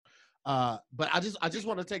But I just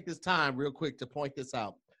want to take this time real quick to point this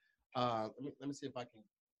out. Let me see if I can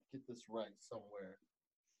get this right somewhere.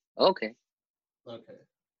 Okay. Okay,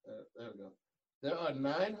 there we go. There are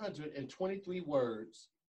 923 words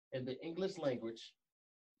in the English language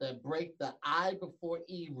that break the I before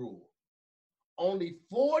E rule. Only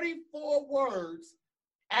 44 words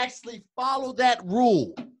actually follow that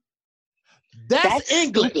rule. That's That's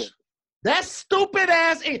English. stupid. That's stupid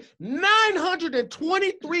ass.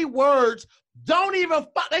 923 words don't even.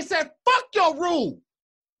 They said, fuck your rule.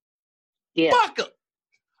 Yeah. Fuck them.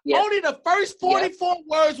 Yep. Only the first Yep. 44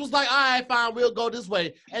 words was like, all right, fine, we'll go this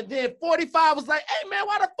way. And then 45 was like, hey, man,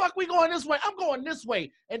 why the fuck we going this way? I'm going this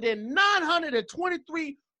way. And then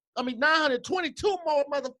 922 more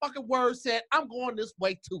motherfucking words said, I'm going this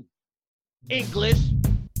way too. English.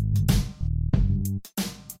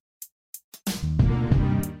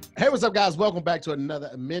 Hey, what's up, guys? Welcome back to another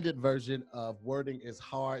amended version of Wording is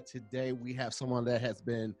Hard. Today, we have someone that has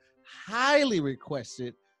been highly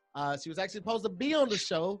requested. She was actually supposed to be on the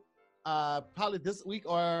show probably this week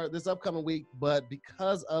or this upcoming week, but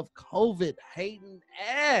because of COVID hating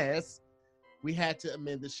ass, we had to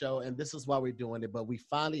amend the show, and this is why we're doing it. But we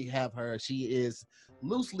finally have her. She is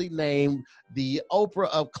loosely named the Oprah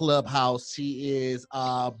of Clubhouse. She is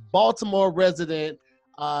a Baltimore resident,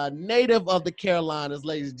 native of the Carolinas,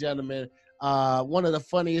 ladies and gentlemen. One of the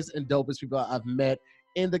funniest and dopest people I've met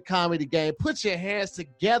in the comedy game. Put your hands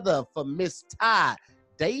together for Miss Ty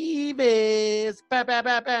Davis. Bow, bow,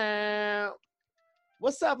 bow, bow.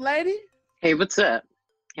 What's up, lady? Hey, what's up?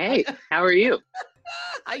 Hey, how are you?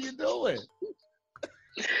 How you doing?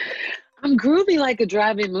 I'm groovy like a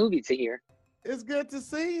drive-in movie to hear. It's good to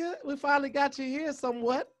see you. We finally got you here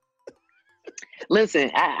somewhat.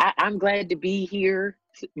 Listen, I'm glad to be here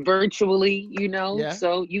virtually, Yeah.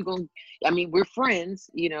 so we're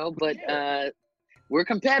friends, but Yeah. we're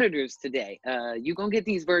competitors today. You're going to get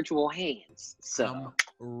these virtual hands. So, I'm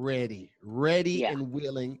ready yeah. and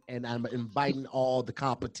willing, and I'm inviting all the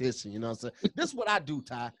competition. You know what I'm saying? This is what I do,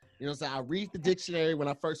 Ty. You know what I'm saying? I read the dictionary when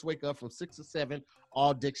I first wake up from 6 to 7,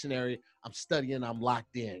 all dictionary. I'm studying, I'm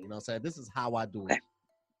locked in. You know what I'm saying? This is how I do it. Okay.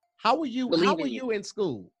 How were you? How Believe were in you. you in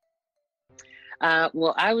school?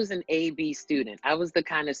 Well, I was an A-B student. I was the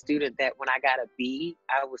kind of student that when I got a B,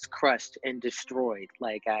 I was crushed and destroyed.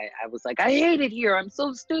 Like I was like, I hate it here. I'm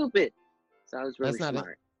so stupid. So I was really That's not a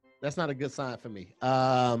smart. that's not a good sign for me.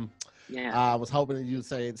 Yeah. I was hoping that you'd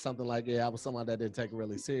say something like, yeah, I was someone that didn't take it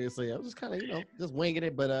really seriously. I was just kind of, just winging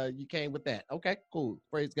it, but you came with that. Okay, cool.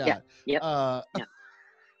 Praise Yeah. God. Yep. Uh, Yeah.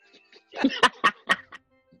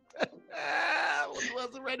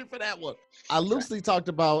 wasn't ready for that one. I That's right. loosely talked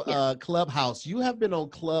about Yeah. Clubhouse. You have been on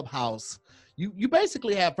Clubhouse. You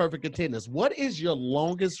basically have perfect attendance. What is your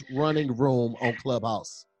longest running room on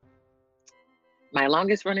Clubhouse? My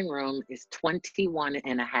longest running room is 21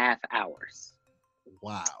 and a half hours.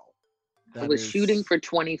 Wow. I That was shooting is for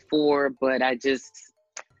 24, but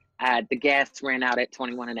the gas ran out at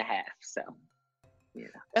 21 and a half. So, yeah.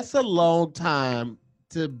 that's a long time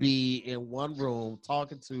to be in one room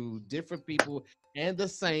talking to different people and the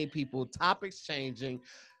same people, topics changing,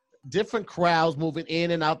 different crowds moving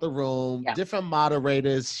in and out the room, Yeah. different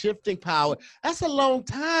moderators, shifting power. That's a long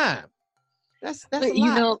time. That's a But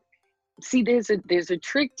lot. see, there's a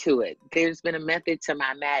trick to it. There's been a method to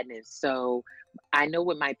my madness. So I know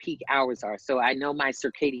what my peak hours are. So I know my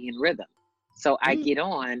circadian rhythm. So I Mm, get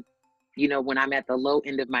on, when I'm at the low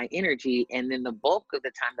end of my energy, and then the bulk of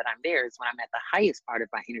the time that I'm there is when I'm at the highest part of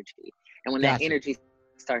my energy. And when that gotcha. energy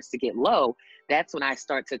starts to get low, that's when I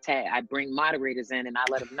start to tag. I bring moderators in and I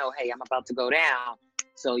let them know, hey, I'm about to go down.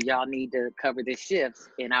 So y'all need to cover this shift,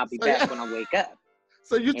 and I'll be So back yeah. when I wake up.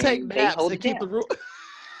 So you take And they naps hold and it keep down. the room.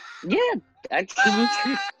 Yeah.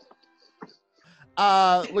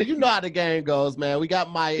 Well, you know how the game goes, man. We got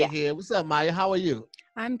Maya Yeah. here. What's up, Maya? How are you?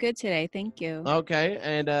 I'm good today. Thank you. Okay.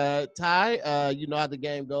 And Ty, you know how the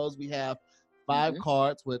game goes. We have 5 Hmm.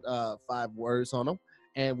 cards with 5 words on them,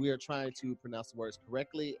 and we are trying to pronounce the words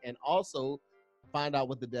correctly and also find out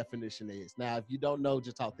what the definition is. Now, if you don't know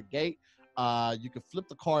just out the gate, you can flip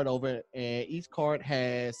the card over, and each card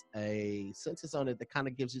has a sentence on it that kind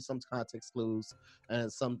of gives you some context clues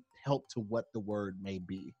and some help to what the word may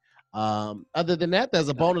be. Other than that, there's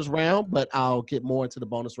a Okay. bonus round, but I'll get more into the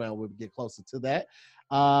bonus round when we get closer to that.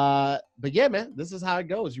 But yeah, man, this is how it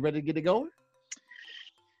goes. You ready to get it going?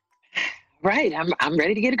 Right. I'm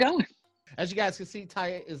ready to get it going. As you guys can see,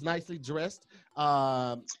 Ty is nicely dressed.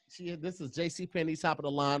 This is JC Penney's top of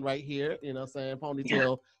the line right here. You know what I'm saying? Yeah.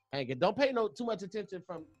 Ponytail hanging. Don't pay too much attention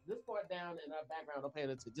from this part down in our background. Don't pay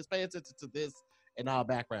attention. Just pay attention to this in our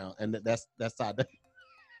background. And that's our day.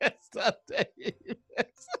 That's our day.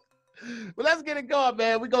 let's get it going,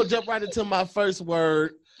 man. We're going to jump right into my first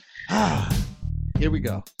word. Here we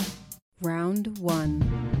go. Round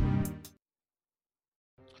 1.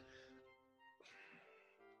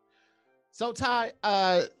 So, Ty,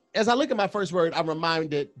 as I look at my first word, I'm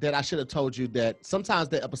reminded that I should have told you that sometimes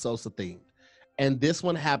the episodes are themed. And this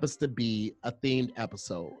one happens to be a themed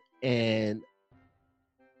episode. And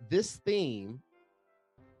this theme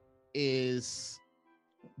is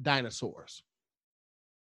dinosaurs.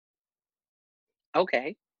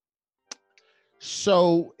 Okay.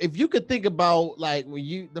 So if you could think about like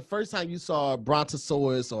the first time you saw a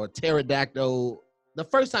brontosaurus or a pterodactyl, the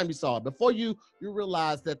first time you saw it, before you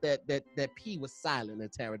realized that P was silent in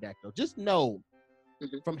pterodactyl, just know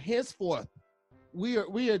from henceforth we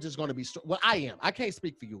are just going to be I can't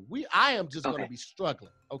speak for you. I am just going to be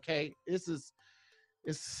struggling. Okay, it's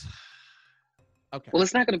okay. Well,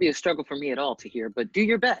 it's not going to be a struggle for me at all to hear, but do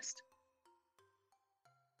your best.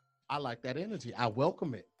 I like that energy. I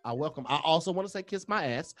welcome it. I also want to say kiss my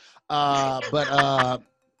ass, but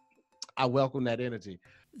I welcome that energy.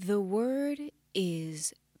 The word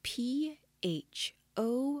is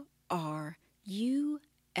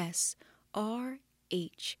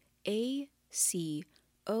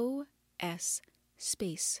PHORUSRHACOS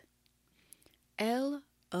space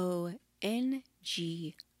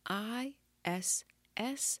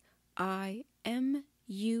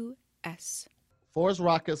LONGISSIMUS.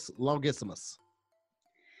 Phorusrhacus longissimus.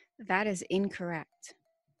 That is incorrect.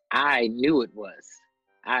 I knew it was.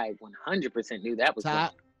 I 100% knew that was Ty, wrong.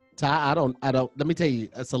 Ty, I don't. Let me tell you,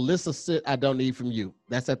 it's a list of shit I don't need from you.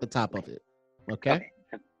 That's at the top of it. Okay.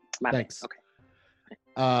 My Thanks. bad.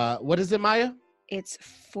 Okay. What is it, Maya? It's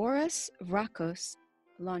Phorusrhacus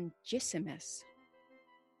longissimus.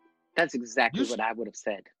 That's exactly what I would have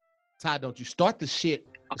said. Ty, don't you start the shit.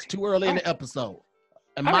 It's too early in the episode.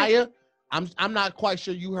 And All Maya, right. I'm not quite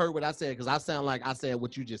sure you heard what I said because I sound like I said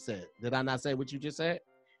what you just said. Did I not say what you just said?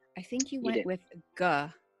 I think you went with G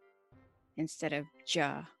instead of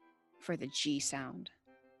J for the G sound.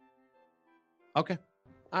 Okay.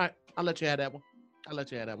 All right. I'll let you have that one.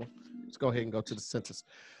 Let's go ahead and go to the sentence.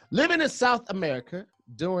 Living in South America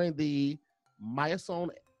during the Miocene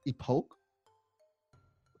epoch,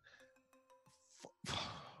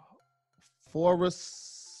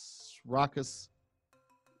 Phorusrhacus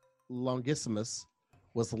longissimus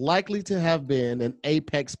was likely to have been an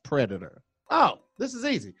apex predator. Oh, this is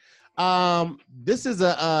easy. This is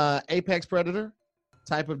a apex predator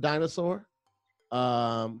type of dinosaur.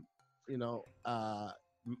 More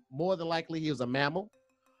than likely he was a mammal.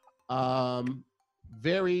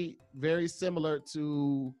 Very, very similar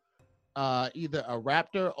to either a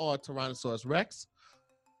raptor or a Tyrannosaurus Rex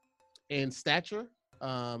in stature,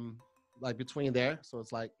 like between there. So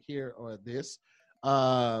it's like here or this.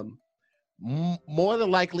 More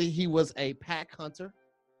than likely, he was a pack hunter.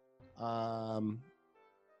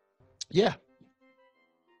 Yeah.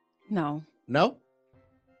 No.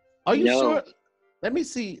 Are you No. sure? Let me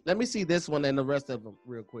see this one and the rest of them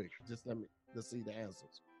real quick. Let's see the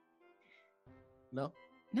answers. No.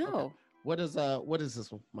 No. Okay. What is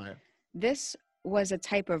this one, Maya? This was a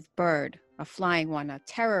type of bird, a flying one, a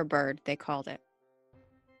terror bird, they called it.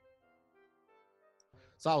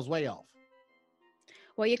 So I was way off.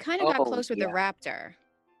 Well, you kind of got close with the yeah. raptor,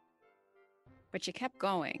 but you kept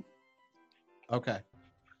going. Okay.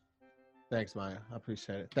 Thanks, Maya. I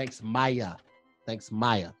appreciate it. Thanks, Maya. I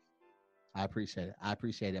appreciate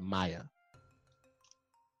it, Maya.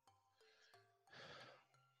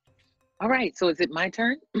 All right. So is it my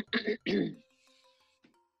turn?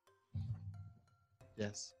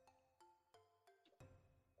 Yes.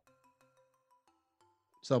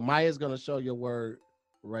 So Maya's gonna show your word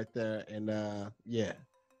right there, and yeah.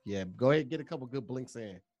 Go ahead and get a couple good blinks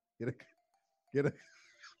in. Get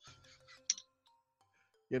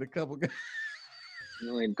a couple good.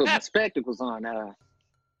 You ain't put my spectacles on,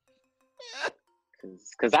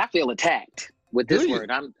 because I feel attacked with this word.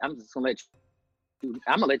 I'm just gonna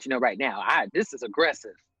let you know right now. This is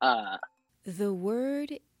aggressive. The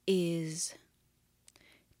word is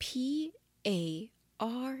PARACERERIUM.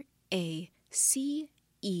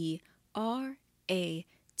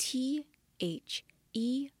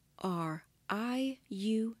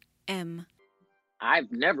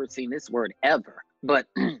 I've never seen this word ever, but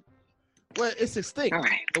well, it's extinct. All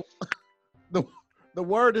right. The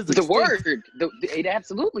word is extinct. It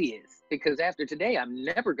absolutely is, because after today, I'm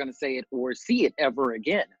never going to say it or see it ever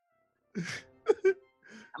again. I'm going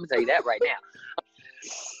to tell you that right now.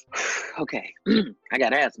 Okay. I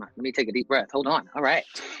got asthma. Let me take a deep breath. Hold on. All right.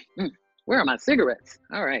 Where are my cigarettes?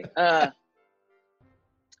 All right.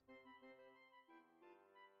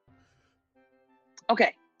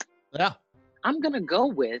 Okay. Yeah. I'm gonna go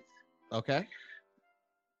with Okay.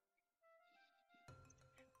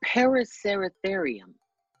 Paraceratherium.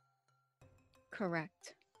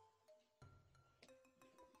 Correct.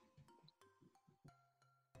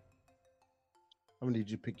 I'm gonna need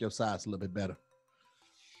you to pick your size a little bit better.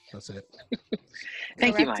 That's it.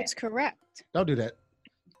 Thank you, Correct Maya. is correct. Don't do that.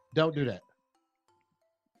 Don't do that.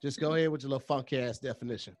 Just go ahead with your little funky ass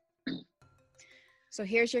definition. So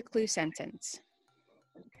here's your clue sentence.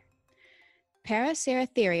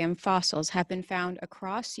 Paraceratherium fossils have been found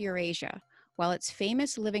across Eurasia, while its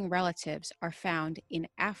famous living relatives are found in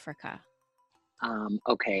Africa.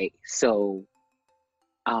 Okay, so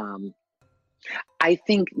I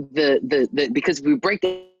think the because we break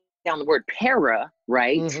down the word para,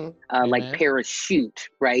 right? Mm-hmm. Like parachute,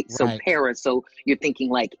 right? So Right. para, so you're thinking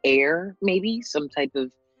like air, maybe some type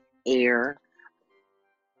of air.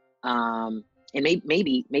 And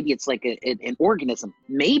maybe it's like an organism.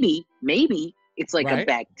 Maybe it's like a Right.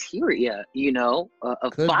 bacteria, you know, a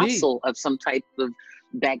Could fossil of some type of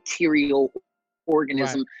bacterial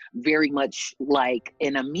organism, very much like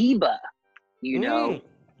an amoeba, you know.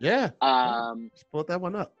 Yeah. Um, Let's pull that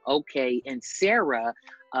one up. okay, and Sarah,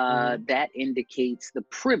 that indicates the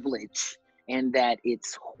privilege and that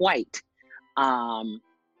it's white,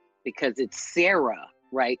 because it's Sarah,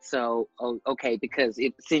 right? So, okay, because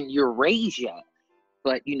it's in Eurasia,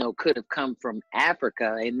 but you know, could have come from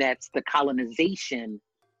Africa, and that's the colonization.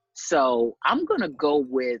 So I'm gonna go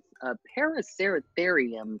with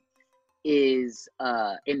Paraceratherium is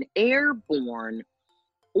an airborne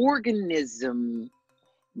organism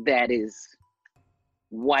that is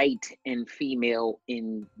white and female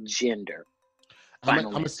in gender.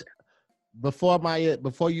 Final answer. Before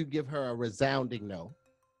you give her a resounding no,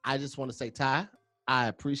 I just want to say, Ty, I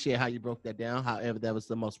appreciate how you broke that down. However, that was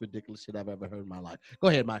the most ridiculous shit I've ever heard in my life. Go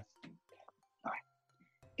ahead, Mike.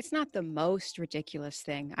 It's not the most ridiculous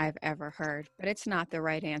thing I've ever heard, but it's not the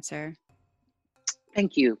right answer.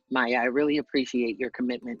 Thank you, Maya. I really appreciate your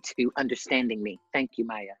commitment to understanding me. Thank you,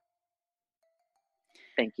 Maya.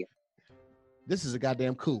 Thank you. This is a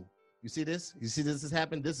goddamn coup. You see this? You see this has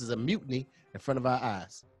happened? This is a mutiny in front of our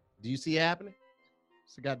eyes. Do you see it happening?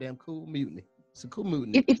 It's a goddamn cool mutiny. It's a cool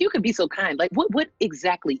mutiny. If you could be so kind, like what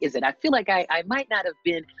exactly is it? I feel like I might not have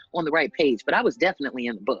been on the right page, but I was definitely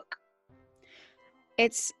in the book.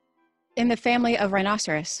 It's in the family of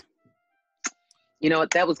rhinoceros. You know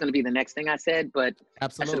what? That was going to be the next thing I said, but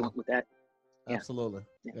Absolutely. I should have went with that. Yeah. Absolutely.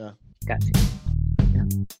 Yeah. Gotcha. Yeah.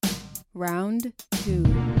 Round 2.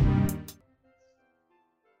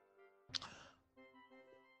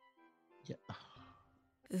 Yeah.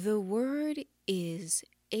 The word is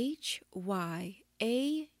HYAENODON.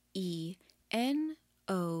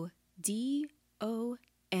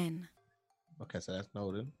 Okay, so that's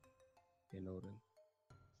Noden. Noden.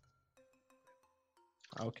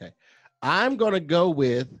 Okay. I'm gonna go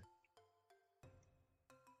with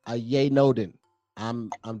a Yay Noden.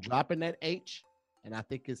 I'm dropping that H, and I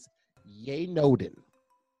think it's Yay Noden.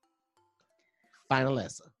 Final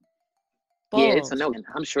answer. Bold. Yeah, it's a no.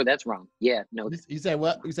 I'm sure that's wrong. Yeah, no. You say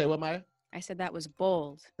what? You say what, Maya? I said that was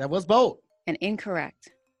bold That was bold. and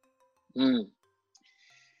incorrect.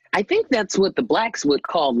 I think that's what the blacks would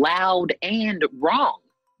call loud and wrong,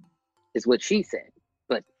 is what she said.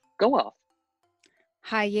 But go off.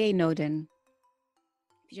 Hyanoden.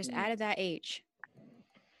 If you just added that H.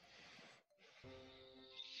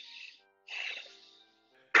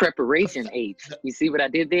 Preparation H. You see what I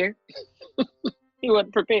did there? He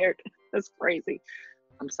wasn't prepared. That's crazy.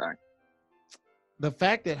 I'm sorry. The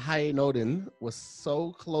fact that Hyanoden was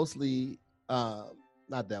so closely, the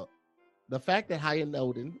fact that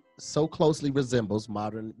Hyanoden so closely resembles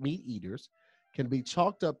modern meat eaters can be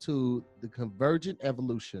chalked up to the convergent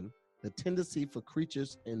evolution, the tendency for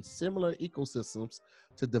creatures in similar ecosystems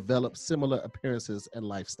to develop similar appearances and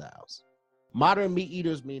lifestyles. Modern meat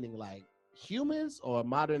eaters meaning like humans, or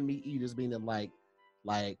modern meat eaters meaning like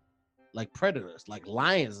predators, like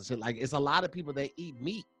lions and shit. Like it's a lot of people that eat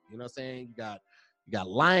meat. You know what I'm saying? You got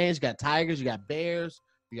lions, you got tigers, you got bears,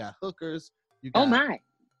 you got hookers. You got, oh my.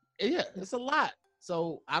 Yeah, it's a lot.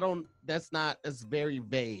 So it's very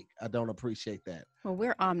vague. I don't appreciate that. Well,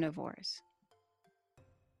 we're omnivores.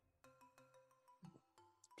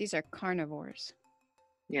 These are carnivores.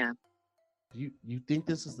 Yeah. You think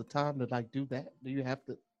this is the time to like do that? Do you have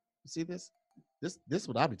to see this? This is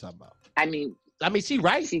what I'll be talking about. I mean, she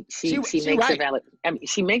right. She makes right. a valid. I mean,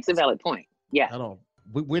 she makes a valid point. Yeah. I don't.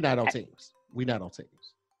 We're not on teams. We're not on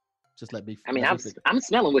teams. Just let me. I mean, I'm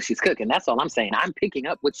smelling what she's cooking. That's all I'm saying. I'm picking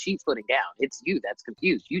up what she's putting down. It's you that's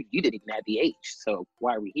confused. You didn't even add the H. So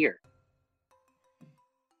why are we here?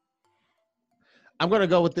 I'm gonna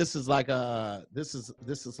go with this is like a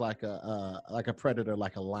like a predator,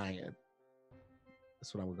 like a lion.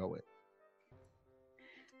 That's what I'm gonna go with.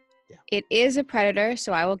 Yeah. It is a predator,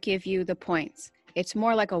 so I will give you the points. It's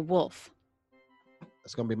more like a wolf.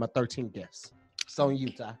 That's gonna be my 13th guess. It's on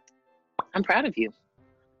you, Ty. I'm proud of you.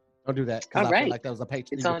 Don't do that because All I right. feel like that was a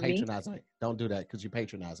It's on me. patronizing me. Don't do that because you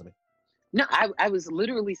patronizing me. No, I was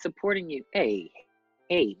literally supporting you. Hey,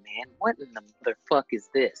 man, what in the motherfuck is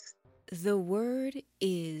this? The word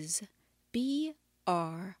is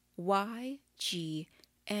BRYGMOPHYSETER.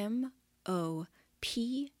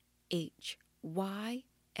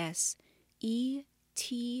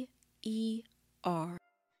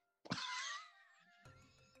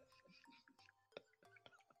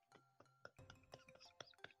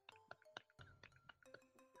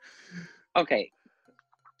 Okay.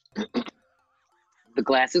 The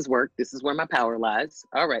glasses work. This is where my power lies.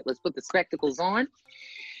 All right, let's put the spectacles on.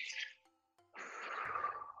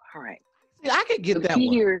 All right. See, I can get So that one.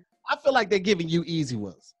 here, I feel like they're giving you easy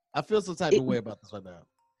ones. I feel some type of way about this right now.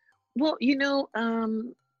 well,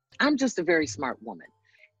 I'm just a very smart woman.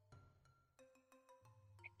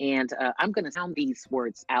 And I'm going to sound these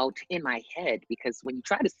words out in my head because when you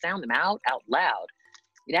try to sound them out loud,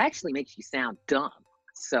 it actually makes you sound dumb.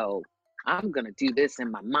 So I'm going to do this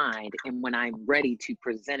in my mind. And when I'm ready to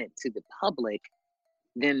present it to the public,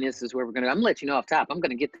 then this is where I'm going to let you know off top. I'm going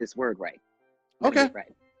to get this word right. Okay.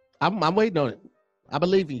 Right. I'm waiting on it. I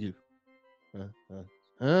believe in you.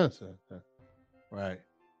 Right.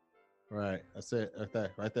 That's it.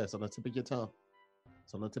 Right there. So on the tip of your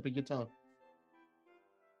tongue.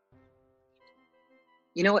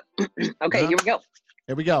 You know what? Okay, Here we go.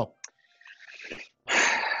 Here we go.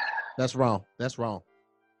 That's wrong.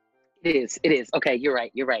 It is. Okay, you're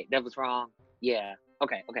right. That was wrong. Yeah.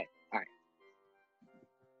 Okay. All right.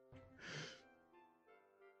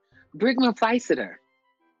 Brigmophyseter.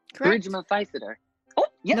 Correct. Brigmophyseter. Oh,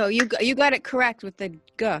 yeah. No, you got it correct with the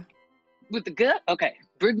G. With the gut? Okay.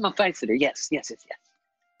 Brigmophyseter. Yes.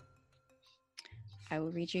 I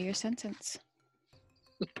will read you your sentence.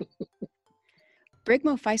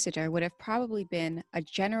 Brigmophyseter would have probably been a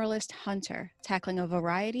generalist hunter tackling a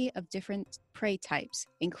variety of different prey types,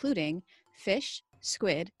 including fish,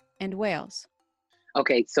 squid, and whales.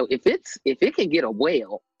 Okay, so if it can get a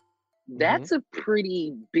whale, that's a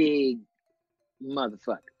pretty big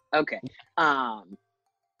motherfucker. Okay.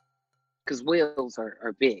 Because whales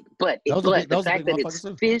are big. But the fact that it's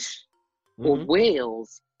fish or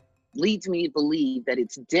whales leads me to believe that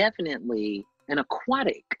it's definitely an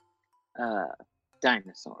aquatic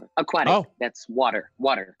dinosaur. Aquatic. Oh. That's water.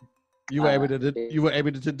 You were able to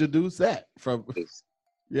deduce that from.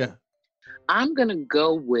 Yeah. I'm gonna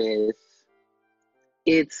go with.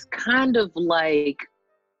 It's kind of like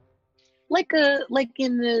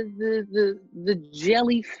in the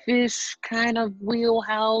jellyfish kind of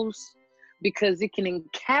wheelhouse because it can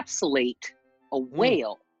encapsulate a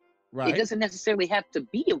whale. Right. It doesn't necessarily have to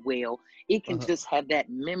be a whale. It can just have that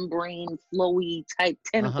membrane, flowy type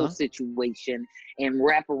tentacle situation and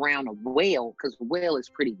wrap around a whale because a whale is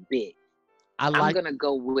pretty big. I'm gonna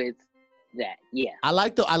go with that. Yeah. I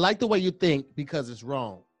like the way you think because it's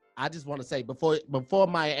wrong. I just want to say before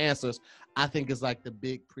my answers, I think it's like the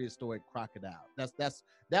big prehistoric crocodile. That's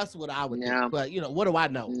what I would think. But what do I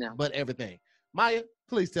know? No. But everything. Maya,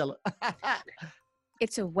 please tell her.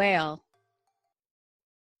 It's a whale.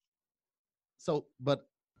 So, but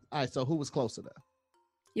all right. So, who was closer there?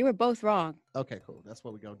 You were both wrong. Okay, cool. That's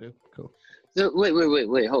what we're gonna do. Cool. So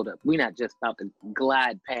wait. Hold up. We're not just about to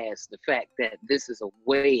glide past the fact that this is a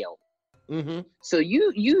whale. Mm-hmm. So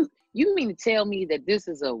you mean to tell me that this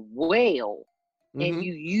is a whale, and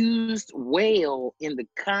you used whale in the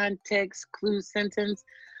context clue sentence?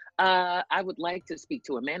 I would like to speak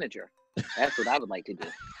to a manager. That's what I would like to do.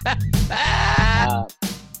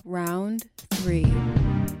 Round 3.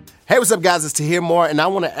 Hey, what's up, guys? It's To Hear More, and I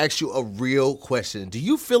want to ask you a real question. Do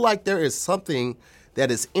you feel like there is something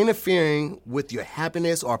that is interfering with your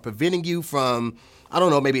happiness or preventing you from, I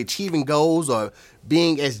don't know, maybe achieving goals or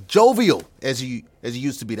being as jovial as you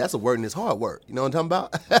used to be? That's a word and it's hard work. You know what I'm talking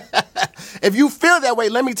about? If you feel that way,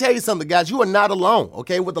 let me tell you something, guys. You are not alone,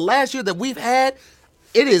 okay? With the last year that we've had,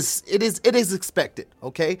 it is expected,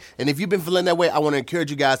 okay? And if you've been feeling that way, I want to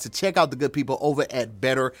encourage you guys to check out the good people over at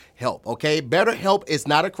BetterHelp, okay? BetterHelp is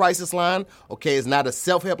not a crisis line, okay? It's not a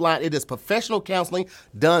self-help line. It is professional counseling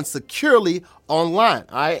done securely online,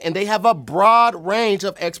 all right? And they have a broad range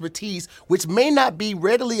of expertise, which may not be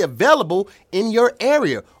readily available in your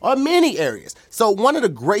area or many areas. So one of the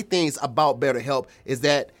great things about BetterHelp is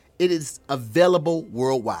that It is available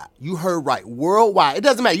worldwide. You heard right, worldwide. It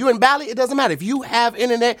doesn't matter. You in Bali, it doesn't matter. If you have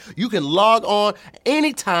internet, you can log on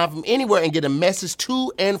anytime from anywhere and get a message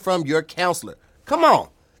to and from your counselor. Come on.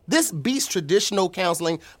 This beats traditional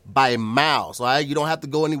counseling by miles, all right? You don't have to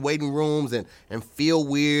go in any waiting rooms and feel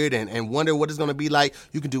weird and wonder what it's going to be like.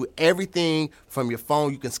 You can do everything from your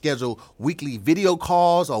phone. You can schedule weekly video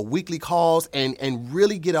calls or weekly calls and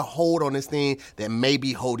really get a hold on this thing that may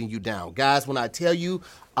be holding you down. Guys, when I tell you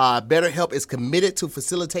BetterHelp is committed to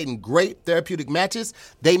facilitating great therapeutic matches,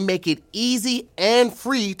 they make it easy and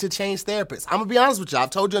free to change therapists. I'm going to be honest with you. I've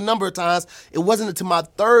told you a number of times, it wasn't until my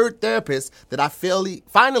third therapist that I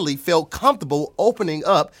finally felt comfortable opening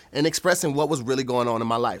up and expressing what was really going on in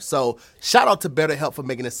my life. So shout out to BetterHelp for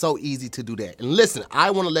making it so easy to do that. And listen, I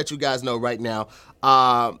want to let you guys know right now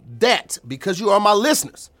that because you are my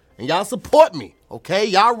listeners and y'all support me, okay?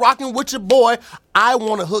 Y'all rocking with your boy. I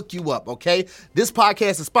want to hook you up, okay? This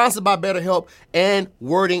podcast is sponsored by BetterHelp and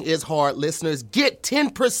Wording is Hard. Listeners, get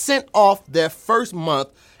 10% off their first month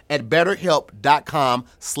at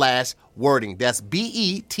betterhelp.com/wording. That's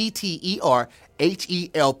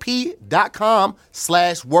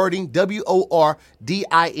BetterHelp.com/wording,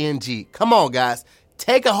 WORDING. Come on, guys.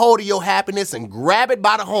 Take a hold of your happiness and grab it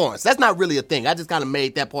by the horns. That's not really a thing. I just kind of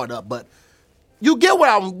made that part up, but you get where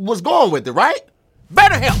I was going with it, right?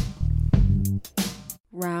 BetterHelp.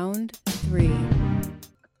 Round 3.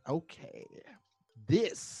 Okay.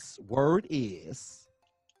 This word is...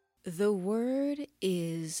 The word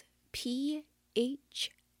is PHLEGETHONTIA.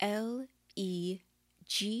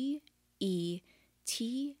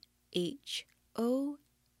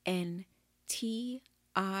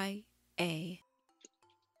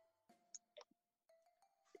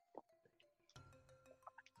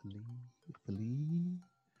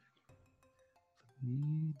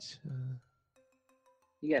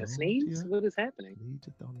 You got to sneeze? What is happening?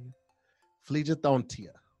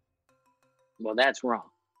 Phlegethontia. Well, that's wrong.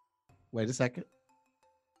 Wait a second.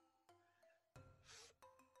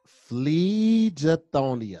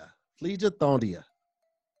 Phlegethontia.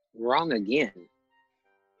 Wrong again.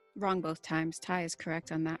 Wrong both times. Ty is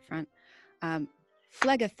correct on that front.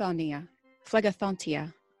 Phlegethontia.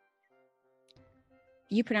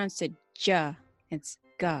 You pronounced it J. It's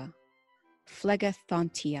G.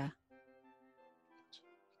 Phlegethontia.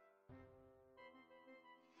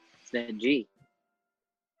 It's that G.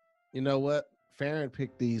 You know what? Farron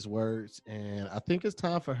picked these words, and I think it's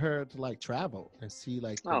time for her to like travel and see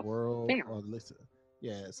like the world Farron. or listen.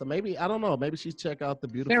 Yeah, so maybe I don't know. Maybe she's check out the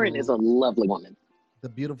beautiful. Farron is a lovely woman. The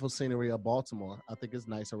beautiful scenery of Baltimore. I think it's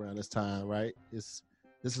nice around this time, right? This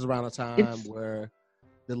is around a time where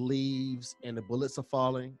the leaves and the bullets are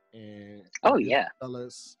falling, and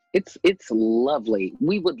colors. It's lovely.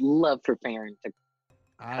 We would love for Farron to.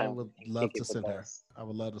 I would love to send her. I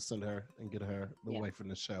would love to send her and get her away from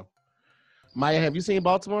the show. Maya, have you seen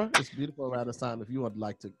Baltimore? It's beautiful around this time if you would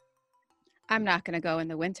like to. I'm not going to go in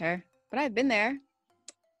the winter, but I've been there.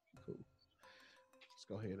 Cool. Let's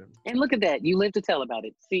go ahead and look at that. You live to tell about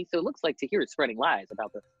it. See, so it looks like Tahir is spreading lies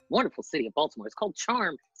about the wonderful city of Baltimore. It's called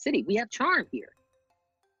Charm City. We have charm here.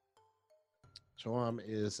 Charm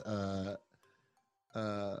is a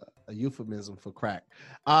euphemism for crack.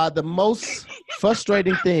 The most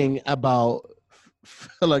frustrating thing about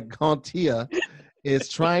Phlegethontia is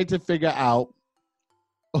trying to figure out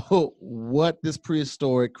what this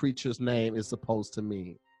prehistoric creature's name is supposed to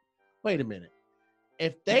mean. Wait a minute.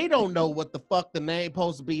 If they don't know what the fuck the name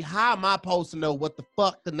supposed to be, how am I supposed to know what the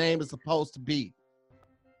fuck the name is supposed to be?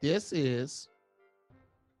 This is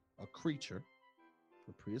a creature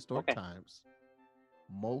from prehistoric times.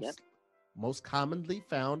 Most commonly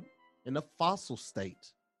found in a fossil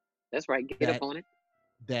state. That's right. Get up on it.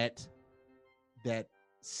 That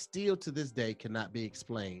still to this day cannot be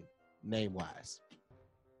explained name-wise.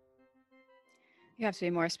 You have to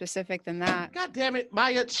be more specific than that. God damn it,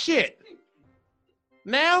 Maya, shit.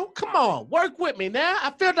 Now, come on, work with me now.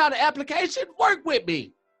 I filled out an application, work with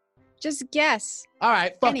me. Just guess. All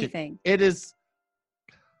right, fuck anything. It's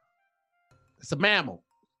a mammal.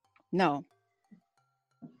 No.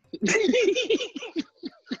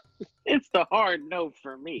 It's the hard no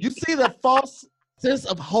for me. You see the false sense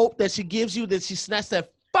of hope that she gives you, that she snatched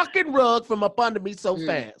that fucking rug from up under me so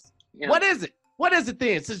fast. Yeah. What is it? What is it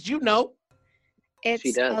then, since you know?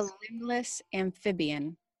 It's a limbless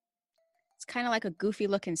amphibian. It's kind of like a goofy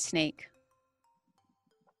looking snake.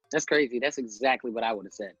 That's crazy. That's exactly what I would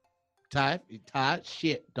have said. Ty,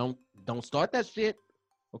 shit. Don't start that shit.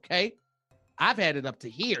 Okay? I've had it up to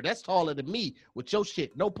here. That's taller than me with your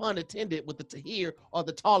shit. No pun intended with the to here or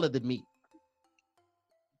the taller than me.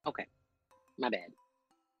 Okay. My bad.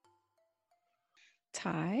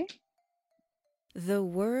 Ty. The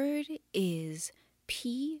word is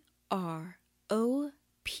PROPLIOPITHECUS.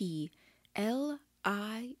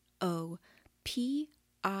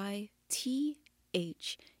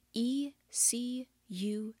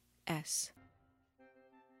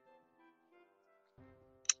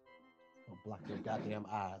 Oh, block your goddamn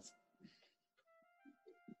eyes.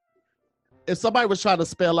 If somebody was trying to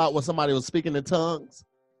spell out what somebody was speaking in tongues,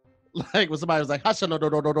 like when somebody was like, "Hasha no no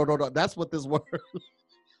no no no no," that's what this word.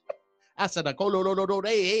 I said, "No no no no no,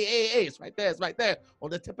 hey, it's right there, on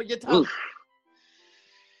the tip of your tongue."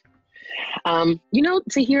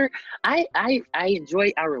 Tahir, I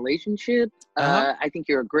enjoy our relationship. I think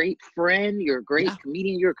you're a great friend. You're a great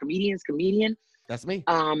comedian. You're a comedian's comedian. That's me.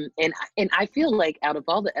 And I feel like out of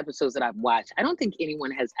all the episodes that I've watched, I don't think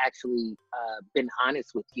anyone has actually been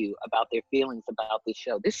honest with you about their feelings about this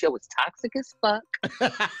show. This show is toxic as fuck.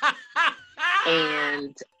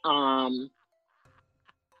 And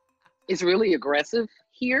it's really aggressive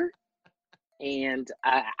here. And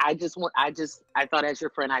I thought as your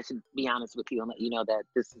friend, I should be honest with you and let you know that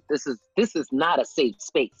this is not a safe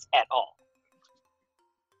space at all.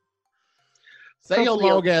 Say your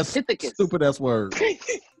long ass stupid ass word.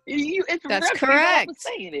 That's correct. I was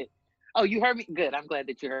saying it. Oh, you heard me? Good. I'm glad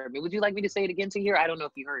that you heard me. Would you like me to say it again to you? I don't know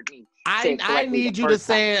if you heard me. I need you to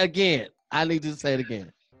say it again. I need you to say it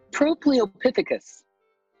again. Propleopithecus.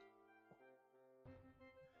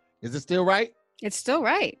 Is it still right? It's still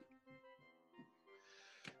right.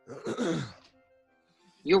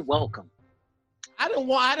 You're welcome. I don't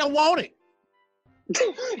want it.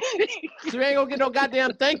 You ain't gonna get no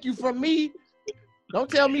goddamn thank you from me. Don't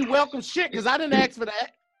tell me welcome shit, because I didn't ask for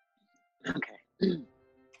that. Okay.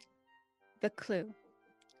 The clue.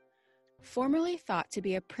 Formerly thought to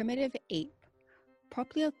be a primitive ape,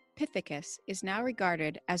 Propleopithecus is now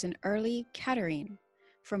regarded as an early catarrhine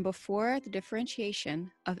from before the differentiation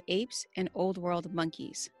of apes and Old World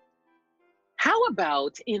monkeys. How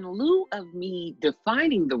about, in lieu of me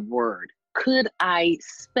defining the word, could I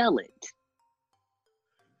spell it?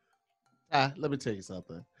 Let me tell you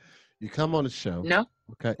something. You come on the show. No.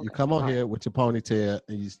 Okay. You come on here with your ponytail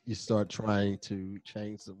and you start trying to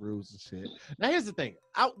change the rules and shit. Now, here's the thing.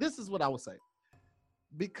 This is what I would say.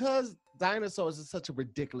 Because dinosaurs is such a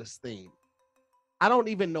ridiculous theme, I don't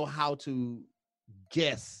even know how to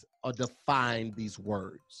guess or define these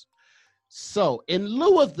words. So, in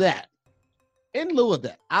lieu of that,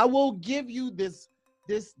 I will give you this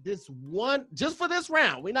one, just for this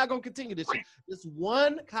round. We're not going to continue this shit. This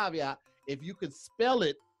one caveat, if you could spell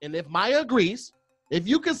it, and if Maya agrees, if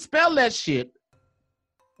you can spell that shit,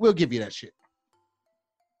 we'll give you that shit.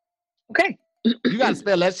 Okay. You got to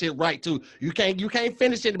spell that shit right too. You can't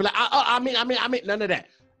finish it and be like, I mean, none of that.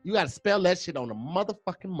 You got to spell that shit on the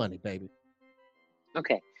motherfucking money, baby.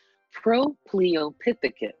 Okay.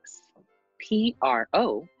 Propleopithecus.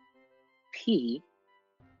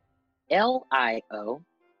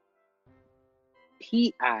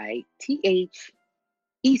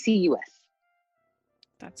 PROPLIOPITHECUS.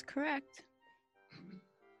 That's correct.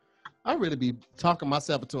 I really be talking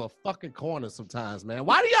myself into a fucking corner sometimes, man.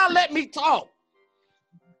 Why do y'all let me talk?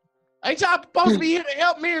 Ain't y'all supposed to be here to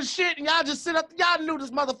help me and shit, and y'all just sit up? Y'all knew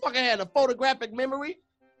this motherfucker had a photographic memory.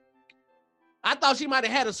 I thought she might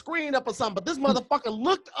have had a screen up or something, but this motherfucker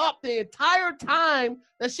looked up the entire time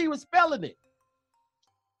that she was spelling it.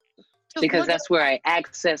 Because that's where I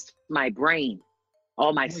accessed my brain,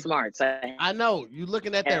 all my smarts. I know. You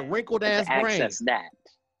looking at that wrinkled ass brain. Access that.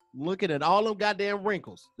 Looking at all them goddamn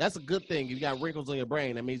wrinkles. That's a good thing. You got wrinkles on your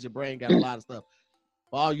brain. That means your brain got a lot of stuff.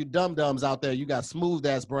 For all you dum-dums out there, you got smooth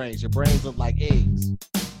ass brains. Your brains look like eggs.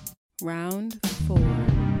 Round 4.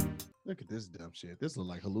 Look at this dumb shit. This looks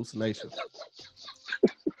like hallucinations.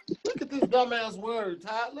 Look at this dumbass word,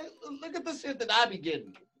 Ty. Look at the shit that I be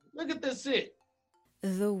getting. Look at this shit.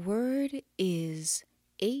 The word is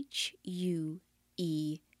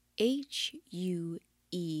HUEHUECNAUHTLUS.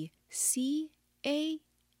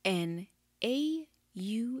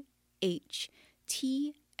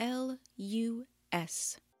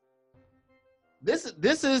 This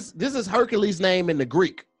is Hercules' name in the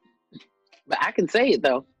Greek. But I can say it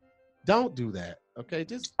though. Don't do that. Okay,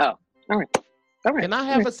 just all right. Can I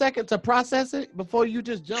have a second to process it before you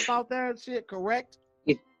just jump out there and shit? Correct.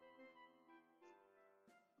 Yeah.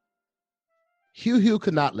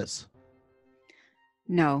 Huehuecanotlus.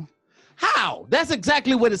 No. How? That's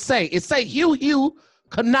exactly what it say. It say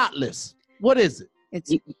Huehuecanotlus. What is it?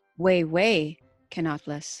 It's way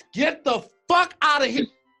canotless. Get the fuck out of here.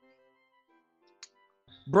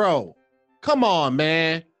 Bro, come on,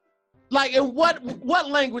 man. Like, in what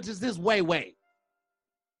language is this way?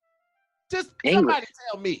 Just English. somebody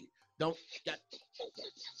tell me.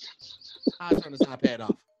 How I turn this iPad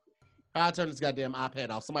off? How I turn this goddamn iPad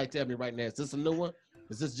off? Somebody tell me right now. Is this a new one?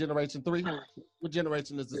 Is this generation 3? What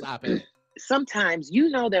generation is this iPad? Sometimes you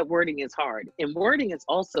know that wording is hard, and wording is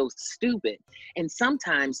also stupid. And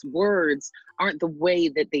sometimes words aren't the way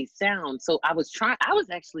that they sound. So I was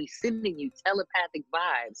actually sending you telepathic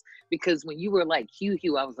vibes, because when you were like Hugh,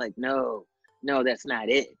 I was like, no, that's not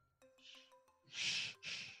it.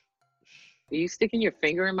 Are you sticking your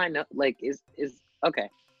finger in my nose? Like, is okay.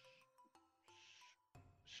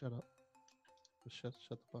 Shut up. Shut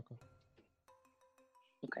the fuck up.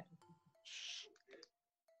 Okay.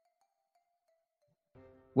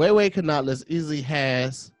 Way Canales easily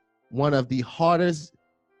has one of the hardest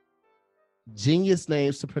genius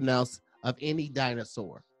names to pronounce of any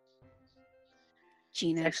dinosaur.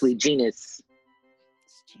 Genus. Actually, genus.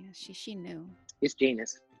 It's genus. She knew. It's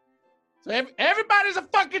genus. So everybody's a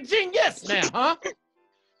fucking genius now, huh?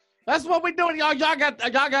 That's what we're doing, y'all. Y'all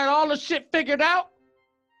got all the shit figured out.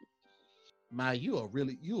 Maya, you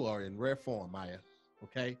are in rare form, Maya.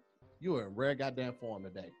 Okay, you are in rare goddamn form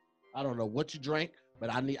today. I don't know what you drank,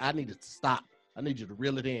 but I need it to stop. I need you to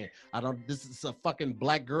reel it in. This is a fucking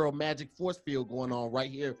black girl magic force field going on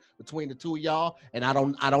right here between the two of y'all, and I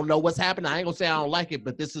don't know what's happening. I ain't gonna say I don't like it,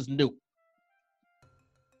 but this is new.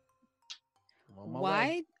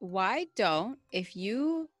 Why don't, if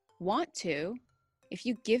you want to, if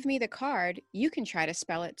you give me the card, you can try to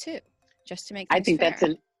spell it too, just to make things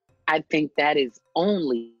fair. I think that is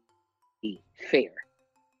only fair.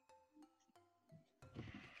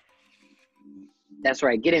 That's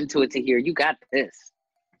right. Get into it, Tahir. You got this.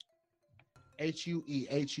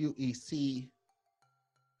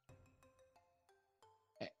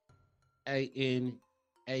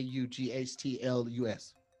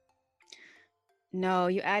 HUECANAUGHTLUS. No,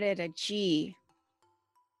 you added a G.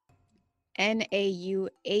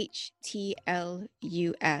 NAUHTLUS.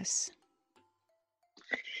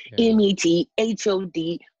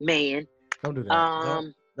 METHOD, man. Don't do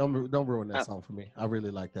that. Don't ruin that song for me. I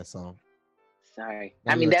really like that song. Sorry.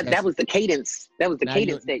 Now, I mean, that was the cadence. That was the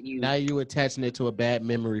cadence that you. Now you attaching it to a bad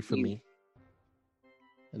memory for me,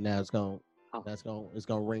 and now it's gonna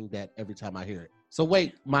ring that every time I hear it. So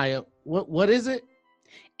wait, Maya, what is it?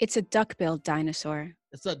 It's a duck-billed dinosaur.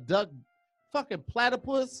 It's a duck, fucking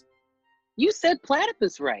platypus. You said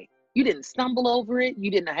platypus right. You didn't stumble over it.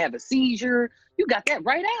 You didn't have a seizure. You got that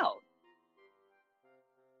right out.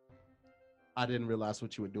 I didn't realize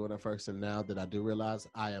what you were doing at first, and now that I do realize,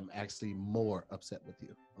 I am actually more upset with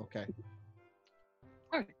you. Okay.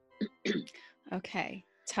 All right. Okay.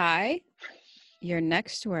 Ty, your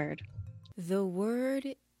next word. The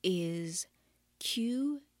word is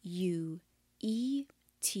QUETZALCOATLUS.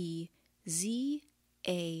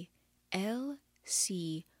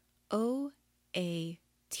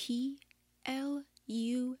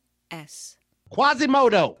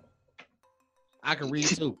 Quasimodo. I can read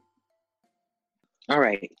too. All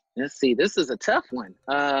right. Let's see. This is a tough one.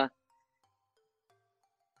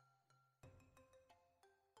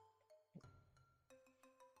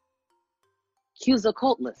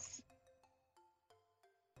 Quetzalcoatlus.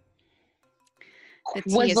 The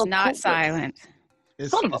T is not silent.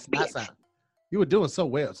 It's not silent. You were doing so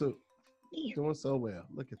well, too. Doing so well.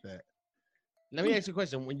 Look at that. Let me ask you a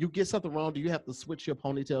question. When you get something wrong, do you have to switch your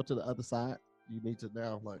ponytail to the other side? You need to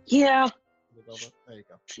now, like. Yeah. There you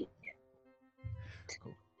go.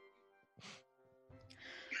 Cool.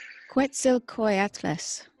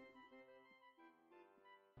 Quetzalcoatlus.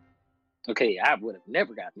 Okay, I would have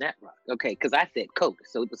never gotten that wrong. Okay, because I said Coke,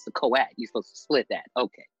 so it was the coat. You're supposed to split that.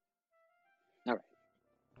 Okay. All right.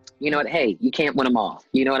 You know what? Hey, you can't win them all.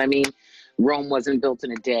 You know what I mean? Rome wasn't built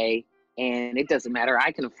in a day, and it doesn't matter.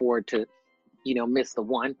 I can afford to, miss the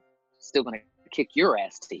one. Still going to kick your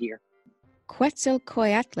ass to here.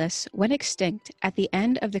 Quetzalcoatlus went extinct at the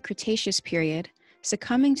end of the Cretaceous period,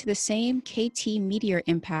 succumbing to the same KT meteor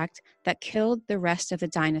impact that killed the rest of the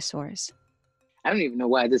dinosaurs. I don't even know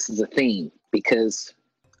why this is a theme, because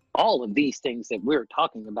all of these things that we're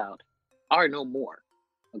talking about are no more,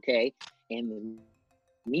 okay? And the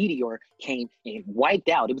meteor came and wiped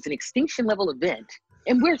out. It was an extinction level event,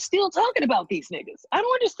 and we're still talking about these niggas. I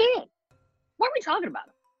don't understand. Why are we talking about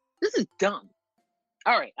them? This is dumb.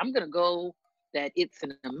 All right, I'm gonna go that it's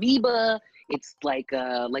an amoeba. It's like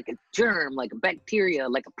a germ, like a bacteria,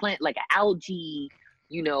 like a plant, like an algae,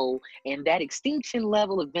 and that extinction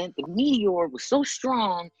level event, the meteor was so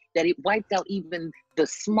strong that it wiped out even the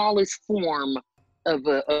smallest form of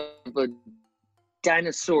a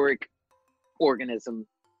dinosauric organism.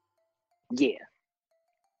 Yeah.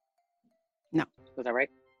 No. Was that right?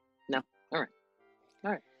 No. All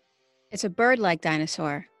right. It's a bird-like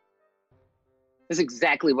dinosaur. That's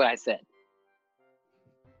exactly what I said.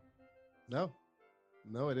 No,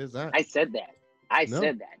 it is not. I said that. I No.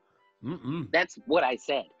 said that. Mm-mm. That's what I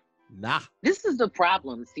said. Nah. This is the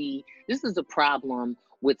problem. See, this is the problem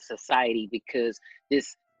with society because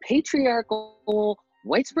this patriarchal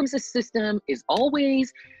white supremacist system is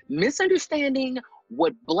always misunderstanding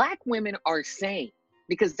what Black women are saying,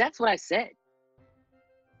 because that's what I said.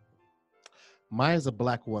 Maya's a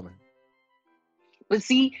Black woman. But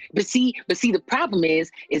see, the problem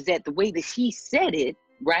is that the way that she said it,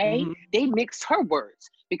 right? Mhm. They mixed her words,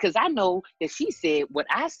 because I know that she said what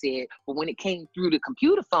I said, but when it came through the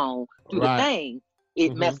computer phone, through Right. the thing,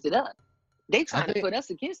 it Mhm. messed it up. They trying think- to put us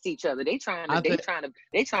against each other. They trying I to think-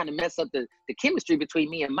 they trying to mess up the chemistry between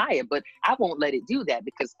me and Maya. But I won't let it do that,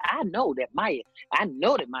 because I know that Maya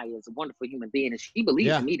is a wonderful human being, and she believes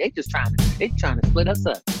Yeah. in me. They trying to split us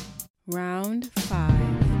up. Round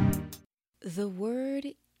 5. The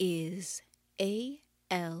word is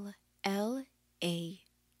ALLAEOCHELYS.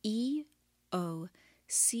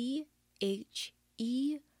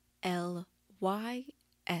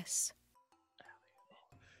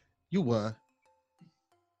 You won.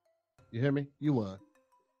 You hear me? You won.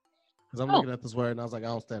 Because I'm Oh. looking at this word and I was like, I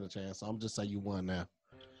don't stand a chance. So I'm just saying you won now.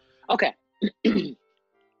 Okay.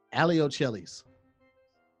 Aliocheles.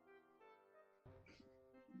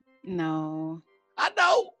 No. I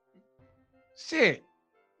know. Shit.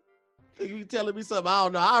 You telling me something I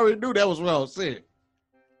don't know. I already knew that was wrong. Shit.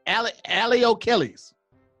 Aliocheles.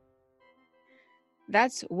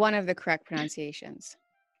 That's one of the correct pronunciations.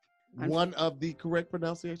 One of the correct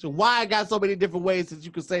pronunciation. Why I got so many different ways that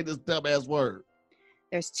you can say this dumbass word?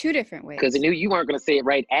 There's 2 different ways. Because I knew you weren't going to say it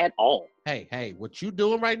right at all. Hey, what you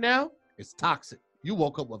doing right now is toxic. You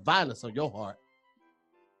woke up with violence on your heart.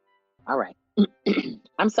 All right.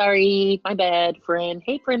 I'm sorry. My bad, friend.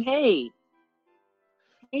 Hey, friend. Hey.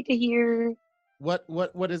 Hey to hear. What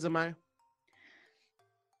is it, Maya?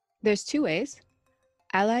 There's 2 ways.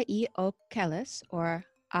 Alaiochelis or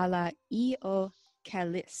Alaiochelis.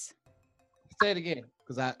 Say it again,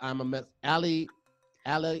 because I'm a mess. Aliochelis.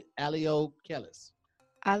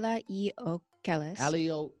 Alaiochelis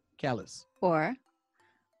Aliochelis. or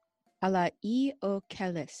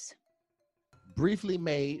Alaiochelis. Briefly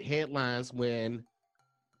made headlines when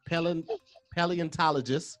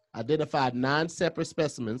paleontologists identified 9 separate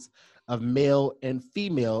specimens of male and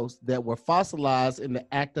females that were fossilized in the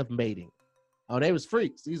act of mating. Oh, they was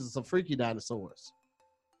freaks. These are some freaky dinosaurs.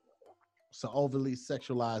 It's an overly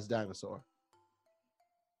sexualized dinosaur.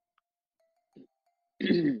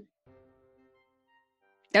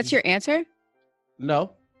 That's your answer?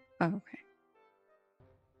 No, Oh, okay.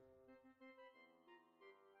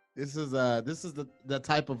 this is the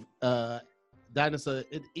type of dinosaur.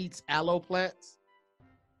 It eats aloe plants.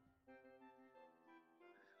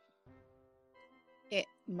 It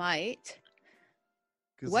might.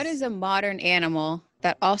 'Cause What it's is a modern animal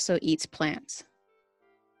that also eats plants?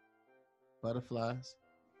 butterflies?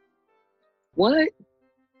 What?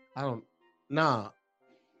 I don't. Nah.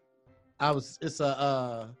 It's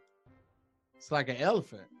like an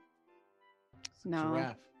elephant. It's a No.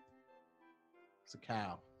 giraffe. It's a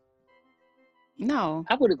cow. No.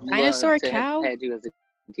 I would have Dinosaur loved to cow? have had you as a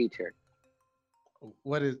teacher.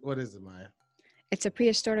 What is it, Maya? It's a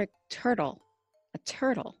prehistoric turtle. A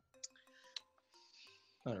turtle.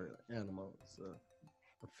 Not really animal. It's a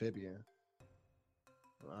amphibian.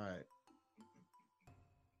 All right.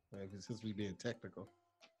 Maybe since we being technical.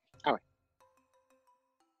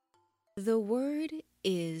 The word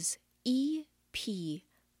is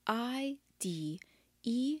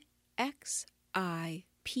EPIDEXIPTERYX.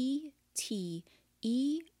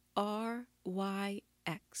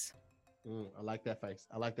 I like that face.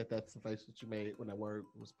 I like that. That's the face that you made when that word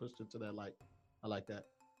was pushed into that light. I like that.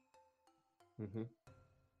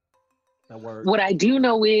 That word. What I do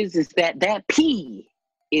know is that P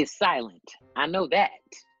is silent. I know that.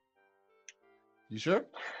 You sure?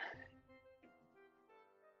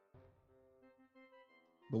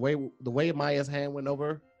 The way Maya's hand went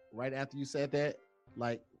over right after you said that,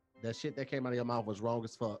 like that shit that came out of your mouth was wrong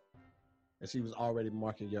as fuck, and she was already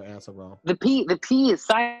marking your answer wrong. The P is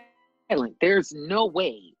silent. There's no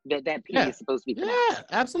way that P is supposed to be pronounced. Yeah,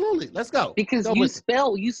 absolutely. Let's go. Because Go you with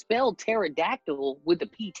spell pterodactyl with the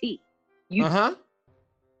PT. You it.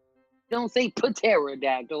 don't say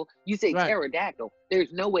pterodactyl. You say Right. pterodactyl.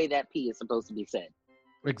 There's no way that P is supposed to be said.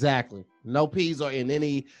 Exactly. No P's are in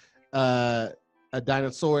any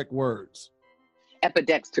dinosauric words.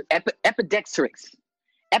 Epidextrix. Epidextrix.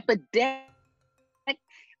 EpiPen?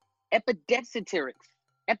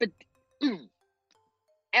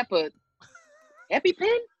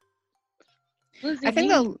 What is it? I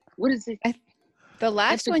think What is it? The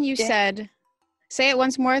last one you said, say it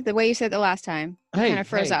once more, the way you said it the last time. Hey, Kind of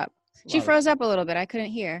froze hey. up. She froze up a little bit. I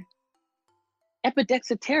couldn't hear.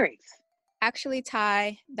 Epidexoterics. Actually,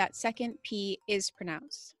 Ty, that second P is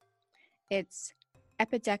pronounced. It's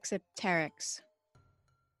epidexoterics.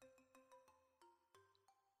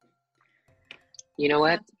 You know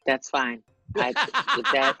what? That's fine.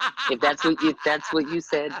 If that's what you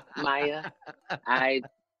said, Maya,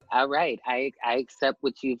 all right. I accept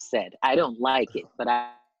what you've said. I don't like it, but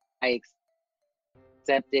I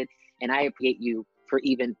accept it, and I appreciate you for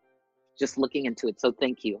even just looking into it. So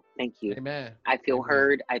thank you. Amen. I feel Amen.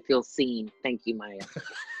 heard. I feel seen. Thank you, Maya.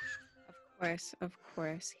 Of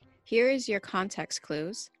course. Here is your context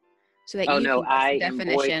clues, so that Oh you no, can guess I the am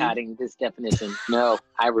definition. boycotting this definition. No,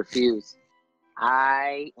 I refuse.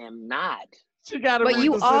 I am not She got But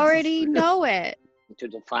you already know it. to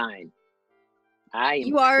define. I am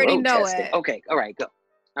You already know protesting. it. Okay, all right, go.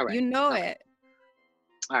 All right. You know okay. it.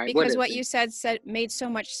 All right. Because is what it? you said made so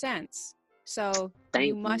much sense. So Thank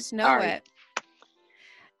you you. must know All right. it.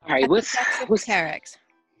 All right. What's Epidexopteryx.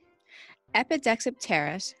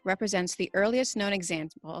 Epidexopteris represents the earliest known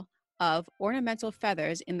example of ornamental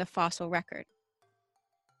feathers in the fossil record.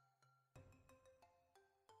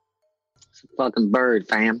 It's a fucking bird,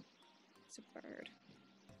 fam. It's a bird.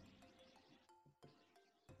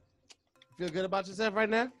 Feel good about yourself right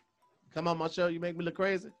now? Come on my show, you make me look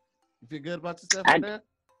crazy. You feel good about yourself right now?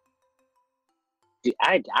 Dude,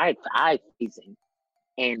 I freezing.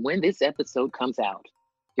 And when this episode comes out,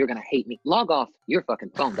 you're gonna hate me. Log off your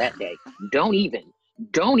fucking phone that day. Don't even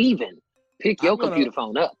pick your computer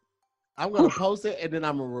phone up. I'm gonna post it and then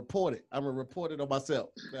I'm gonna report it. I'm gonna report it on myself.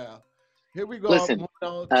 Now, here we go. Listen,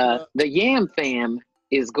 the Yam fam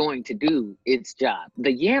is going to do its job.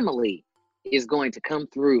 The Yamily is going to come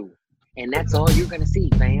through, and that's all you're gonna see,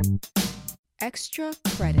 fam. Extra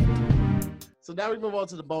credit. So now we move on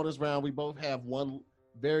to the bonus round. We both have one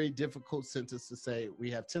very difficult sentence to say.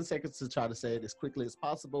 We have 10 seconds to try to say it as quickly as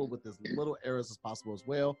possible with as little errors as possible as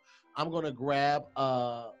well. I'm going to grab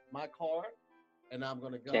my card and I'm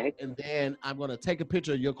going to go. Okay. And then I'm going to take a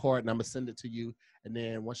picture of your card and I'm going to send it to you. And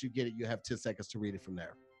then once you get it, you have 10 seconds to read it from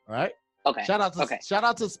there. All right? Okay. Shout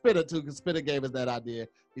out to Spitter too, because Spitter gave us that idea.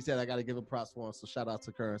 He said I got to give him props for him. So shout out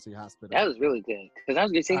to Currency Hospital. That was really good. Because I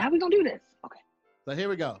was going to say, how we going to do this? Okay. So here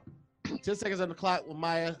we go. 10 seconds on the clock with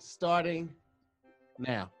Maya starting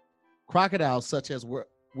now. Crocodiles such as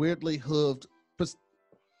weirdly hooved. This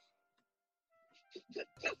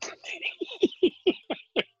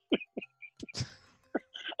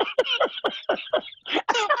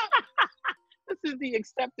is the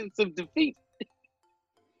acceptance of defeat.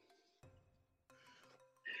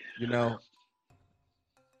 You know.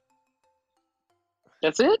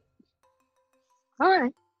 That's it? All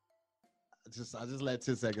right. I just let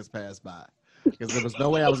 10 seconds pass by. Because there was no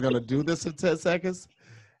way I was going to do this in 10 seconds.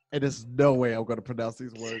 And there's no way I'm going to pronounce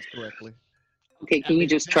these words correctly. Okay, can you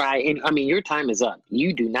just try? And I mean, your time is up.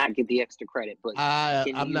 You do not get the extra credit, but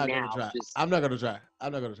I'm not going to try. I'm not going to try.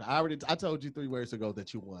 I told you 3 words ago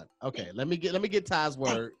that you won. Okay, let me get Ty's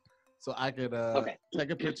word so I can take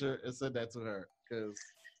a picture and send that to her. Cause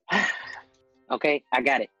okay, I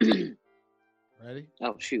got it. Ready?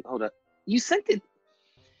 Oh shoot, hold up. You sent it.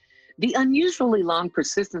 The unusually long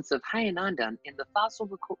persistence of Hyanodon in the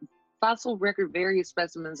fossil record, various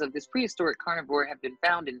specimens of this prehistoric carnivore have been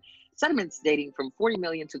found in sediments dating from 40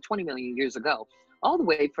 million to 20 million years ago, all the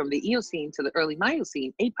way from the Eocene to the early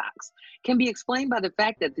Miocene epochs, can be explained by the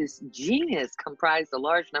fact that this genus comprised a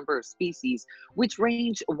large number of species which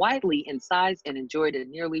ranged widely in size and enjoyed a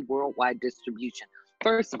nearly worldwide distribution.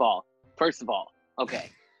 First of all, okay,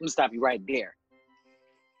 I'm gonna stop you right there.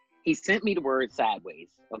 He sent me the word sideways.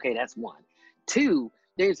 Okay, that's 1. 2,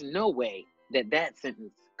 there's no way that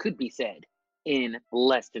sentence could be said in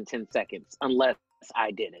less than 10 seconds unless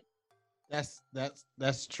I did it.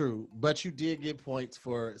 That's true. But you did get points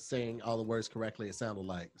for saying all the words correctly. It sounded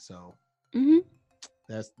like so.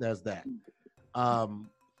 That's that.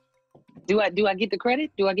 Do I get the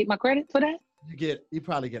credit? Do I get my credit for that? You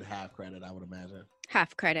probably get half credit, I would imagine.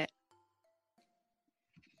 Half credit.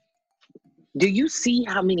 Do you see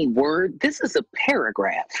how many words? This is a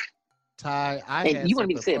paragraph. Ty, and you want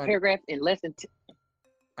me to say a paragraph in less than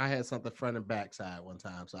I had something front and back side one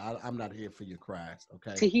time, so I'm not here for your cries,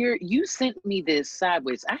 okay? To hear you sent me this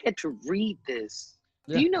sideways. I had to read this.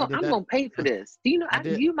 Yeah, do you know I'm gonna pay for this? Do you know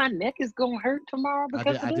my neck is gonna hurt tomorrow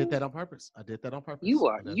because of this? I did that on purpose. You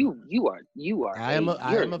are. I am a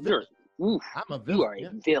villain. I'm a villain. You are a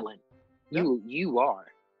villain. Yep. You are.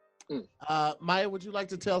 Maya, would you like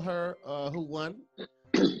to tell her who won?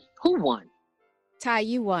 Who won? Ty,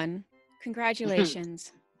 you won.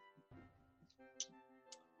 Congratulations.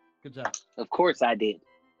 Good job. Of course I did.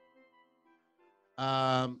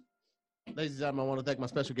 Ladies and gentlemen, I want to thank my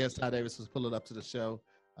special guest, Ty Davis, for pulling up to the show.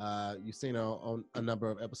 You've seen her on a number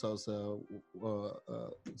of episodes, Zooming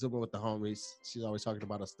with the Homies. She's always talking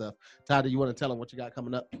about her stuff. Ty, do you want to tell them what you got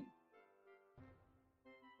coming up?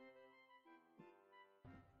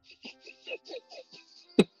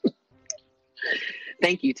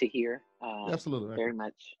 Thank you, Tahir. Absolutely. Very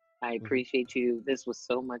much. I appreciate you. This was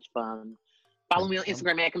so much fun. Follow me on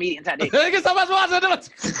Instagram at Comedian Ty Davis. Thank you so much for watching.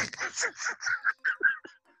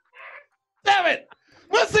 Damn it.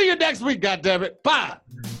 We'll see you next week, goddammit. Bye.